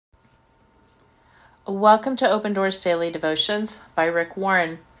Welcome to Open Doors Daily Devotions by Rick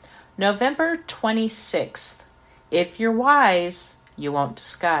Warren. November 26th. If you're wise, you won't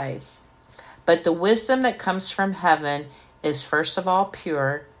disguise. But the wisdom that comes from heaven is first of all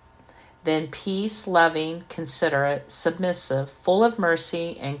pure, then peace, loving, considerate, submissive, full of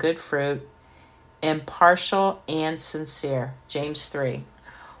mercy and good fruit, impartial and sincere. James 3.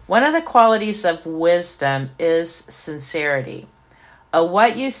 One of the qualities of wisdom is sincerity. A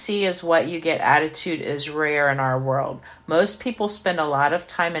what you see is what you get attitude is rare in our world. Most people spend a lot of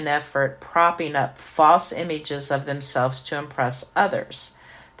time and effort propping up false images of themselves to impress others.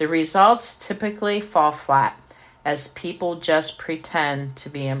 The results typically fall flat as people just pretend to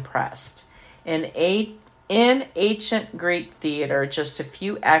be impressed. In ancient Greek theater, just a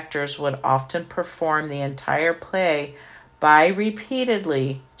few actors would often perform the entire play by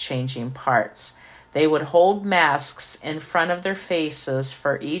repeatedly changing parts. They would hold masks in front of their faces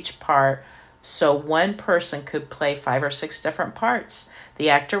for each part so one person could play 5 or 6 different parts. The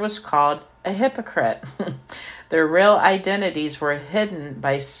actor was called a hypocrite. Their real identities were hidden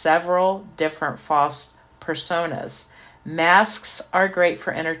by several different false personas. Masks are great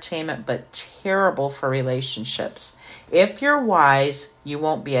for entertainment, but terrible for relationships. If you're wise, you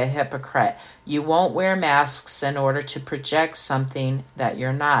won't be a hypocrite. You won't wear masks in order to project something that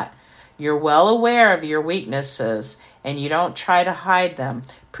you're not. You're well aware of your weaknesses, and you don't try to hide them.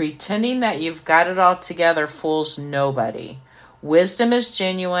 Pretending that you've got it all together fools nobody. Wisdom is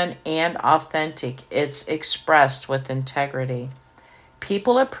genuine and authentic. It's expressed with integrity.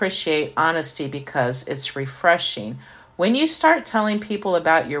 People appreciate honesty because it's refreshing. When you start telling people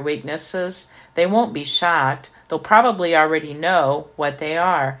about your weaknesses, they won't be shocked. They'll probably already know what they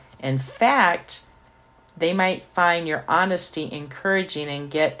are. In fact, they might find your honesty encouraging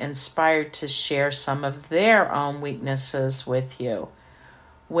and get inspired to share some of their own weaknesses with you.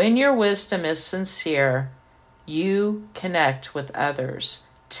 When your wisdom is sincere, you connect with others.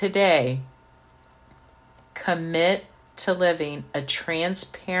 Today, commit to living a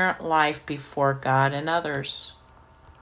transparent life before God and others.